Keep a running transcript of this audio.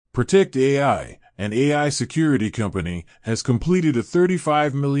Protect AI, an AI security company, has completed a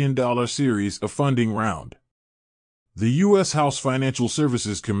 $35 million series of funding round. The U.S. House Financial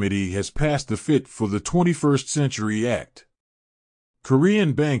Services Committee has passed the Fit for the 21st Century Act.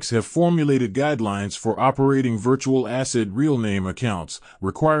 Korean banks have formulated guidelines for operating virtual asset real name accounts,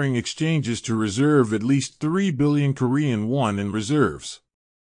 requiring exchanges to reserve at least 3 billion Korean won in reserves.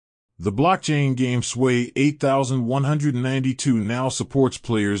 The blockchain game Sway 8192 now supports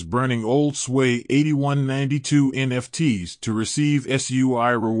players burning old Sway 8192 NFTs to receive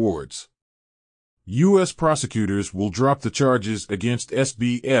SUI rewards. U.S. prosecutors will drop the charges against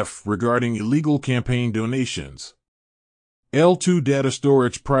SBF regarding illegal campaign donations. L2 data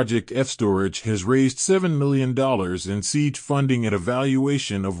storage project F-Storage has raised $7 million in seed funding at a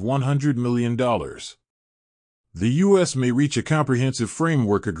valuation of $100 million. The U.S. may reach a comprehensive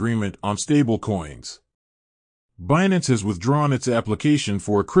framework agreement on stablecoins. Binance has withdrawn its application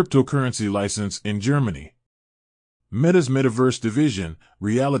for a cryptocurrency license in Germany. Meta's metaverse division,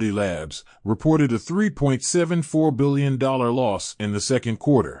 Reality Labs, reported a $3.74 billion loss in the second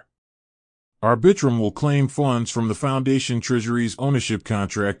quarter. Arbitrum will claim funds from the Foundation Treasury's ownership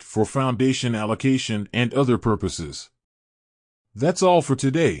contract for foundation allocation and other purposes. That's all for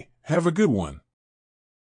today. Have a good one.